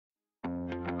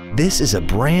This is a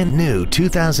brand new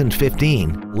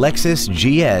 2015 Lexus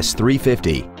GS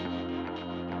 350.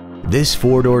 This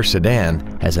four-door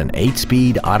sedan has an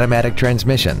 8-speed automatic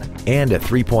transmission and a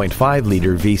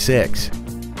 3.5-liter V6.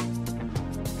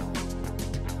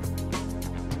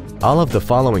 All of the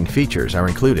following features are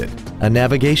included: a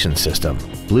navigation system,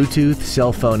 Bluetooth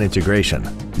cell phone integration,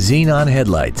 xenon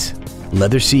headlights,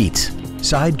 leather seats,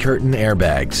 side curtain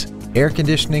airbags, air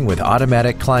conditioning with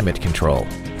automatic climate control,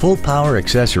 full power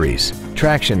accessories,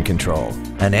 traction control,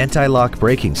 an anti-lock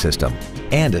braking system,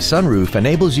 and a sunroof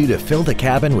enables you to fill the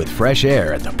cabin with fresh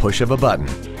air at the push of a button.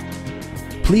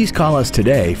 Please call us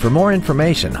today for more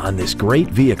information on this great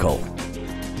vehicle.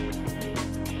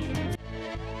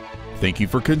 Thank you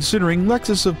for considering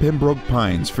Lexus of Pembroke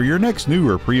Pines for your next new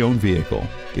or pre-owned vehicle.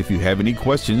 If you have any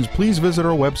questions, please visit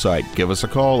our website, give us a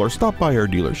call, or stop by our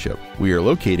dealership. We are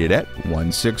located at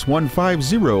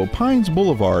 16150 Pines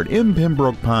Boulevard in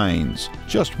Pembroke Pines,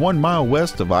 just 1 mile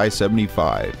west of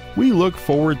I-75. We look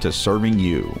forward to serving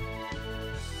you.